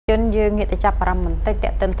យើងងាកទៅចាប់អារម្មណ៍បន្តិចតេ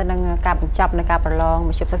តិនទៅនឹងការបញ្ចប់នៃការប្រឡងម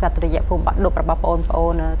ជ្ឈិមសិក្សាទុតិយភូមិបាក់ឌុបរបស់បងប្អូ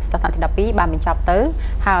នសិស្សថ្នាក់ទី12បានបញ្ចប់ទៅ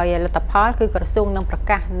ហើយលទ្ធផលគឺក្រសួងនឹងប្រ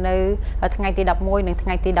កាសនៅថ្ងៃទី11និងថ្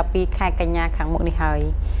ងៃទី12ខែកញ្ញាខាងមុខនេះហើយ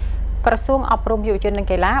ក្រសួងអប់រំយុវជននិង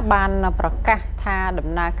កីឡាបានប្រកាសថាដំ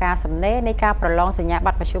ណើរការសំណេរនៃការប្រឡងសញ្ញាប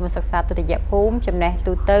ត្រមជ្ឈិមសិក្សាទុតិយភូមិចំណេះ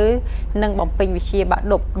ទូទៅនិងបំពេញវិជ្ជាបាក់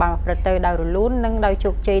ឌុបបានប្រព្រឹត្តទៅដោយរលូននិងដោយជោ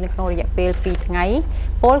គជ័យនៅក្នុងរយៈពេល2ថ្ងៃ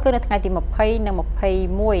ពលគឺនៅថ្ងៃទី20និង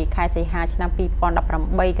21ខែសីហាឆ្នាំ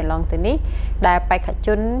2018កន្លងទៅនេះដែលបេក្ខជ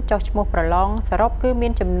នចុះឈ្មោះប្រឡងសរុបគឺមា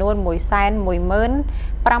នចំនួន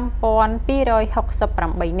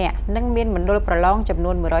 115,268 នាក់និងមានមណ្ឌលប្រឡងចំ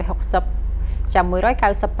នួន196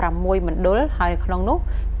 មណ្ឌលហើយក្នុងនោះ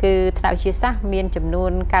គឺថ្នាក់វិទ្យាសាស្ត្រមានចំនួ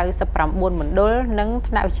ន99មណ្ឌលនិង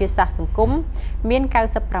ថ្នាក់វិទ្យាសាស្ត្រសង្គមមាន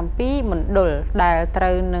97មណ្ឌលដែលត្រូ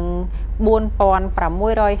វនឹង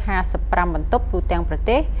4655បន្ទប់ទូទាំងប្រ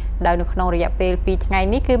ទេសដោយនៅក្នុងរយៈពេល2ថ្ងៃ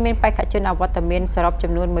នេះគឺមានបេក្ខជនអវត្តមានសរុប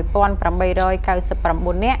ចំនួន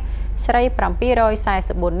1899នាក់ស្រី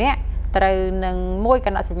744នាក់ត្រូវនឹងមួយគ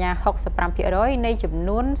ណៈសញ្ញា 65% នៃចំ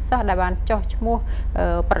នួនសិស្សដែលបានចុះឈ្មោះ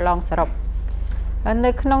ប្រឡងសរុប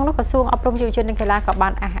នៅក្នុងនោះក្រសួងអប់រំយុវជននិងកីឡាក៏បា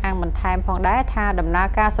នអះអាងបន្ថែមផងដែរថាដំណើរ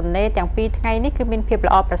ការសំណេរទាំង2ថ្ងៃនេះគឺមានភាព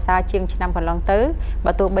ល្អប្រសើរជាងឆ្នាំកន្លងទៅ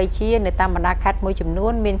បើទោះបីជានៅតាមបណ្ដាខេត្តមួយចំនួ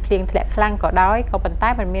នមានភ្លៀងធ្លាក់ខ្លាំងក៏ដោយក៏ប៉ុន្តែ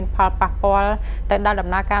มันមានផលប៉ះពាល់ទៅដល់ដំ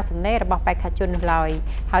ណើរការសំណេររបស់បេក្ខជននោះឡើយ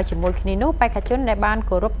ហើយជាមួយគ្នានោះបេក្ខជនដែលបាន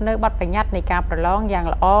គោរពនៅបទបញ្ញត្តិនៃការប្រឡងយ៉ាង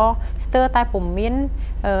ល្អស្ទើរតែពុំមាន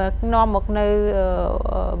នាំមកនៅ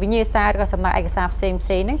វិញ្ញាសាឬក៏សំណើឯកសារផ្សេង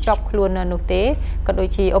ហ្នឹងជាប់ខ្លួននោះទេក៏ដូច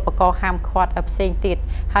ជាឧបករណ៍ហាមឃាត់ផ្សេងទៀត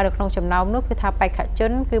ហើយនៅក្នុងចំណោមនោះគឺថាបេក្ខជ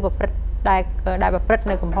នគឺប្រព្រឹត្តដែលប្រព្រឹត្ត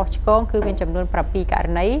នៅកំហុសឆ្គងគឺមានចំនួន7ករ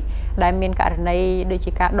ណីដែលមានករណីដូច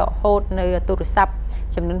ជាការដកហូតនៅទូរស័ព្ទ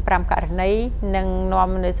ចំនួន5ករណីនិងនាំ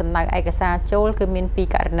នៅសំណើឯកសារចូលគឺមាន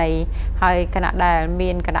2ករណីហើយគណៈដែលមា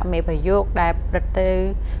នគណៈមេប្រយោគដែលប្រព្រឹត្តទៅ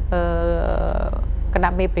គ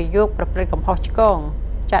ណៈមេប្រយោគប្រព្រឹត្តកំហុសឆ្គង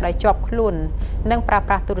ចាក់ដោយជាប់ខ្លួននិងប្រើ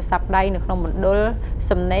ប្រាស់ទូរស័ព្ទដៃនៅក្នុងមណ្ឌល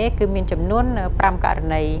សំណេរគឺមានចំនួន5ករ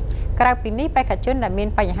ណីក្រៅពីនេះបេក្ខជនដែលមាន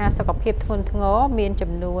បញ្ហាសុខភាពធ្ងន់ធ្ងរមាន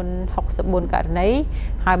ចំនួន64ករណី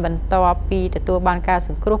ហើយបន្ទាប់ពីទទួលបានការស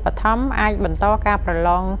ង្គ្រោះបឋមអាចបន្តការប្រឡ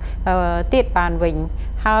ងទៀតបានវិញ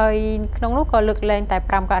ហើយក្នុងនោះក៏លើកលែងតែ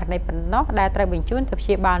5ករណីប៉ុណ្ណោះដែលត្រូវបញ្ជូនទៅព្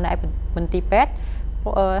យាបាលនៅឯមន្ទីរពេទ្យ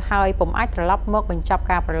ហើយពុំអាចត្រឡប់មកបញ្ចប់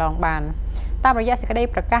ការប្រឡងបានតាមរយៈសេចក្តី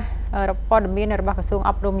ប្រកាសព័ត៌មានរបស់ក្រសួង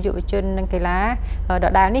អប់រំយុវជននិងកីឡាដ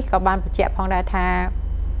ដែលនេះក៏បានបញ្ជាក់ផងដែរថា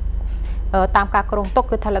តាមការគ្រោងទុក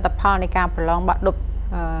គឺថាលទ្ធផលនៃការប្រឡងបាក់ឌុប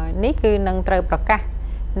នេះគឺនឹងត្រូវប្រកាស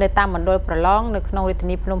នៅតាមមណ្ឌលប្រឡងនៅក្នុងរាជធា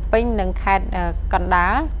នីភ្នំពេញនិងខេត្តកណ្ដា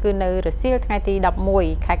លគឺនៅរសៀលថ្ងៃទី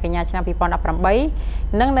11ខែកញ្ញាឆ្នាំ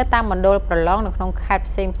2018និងនៅតាមមណ្ឌលប្រឡងនៅក្នុងខេត្ត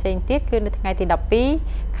ផ្សេងទៀតគឺនៅថ្ងៃទី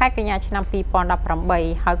12ខែកញ្ញាឆ្នាំ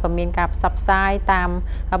2018ហើយក៏មានការផ្សព្វផ្សាយតាម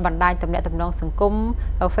បណ្ដាញទំនាក់ទំនងសង្គម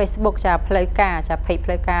Facebook ចាផ្លូវការចា page ផ្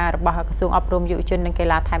លូវការរបស់ក្រសួងអប់រំយុវជននិងកី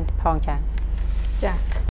ឡាថែមទៀតផងចា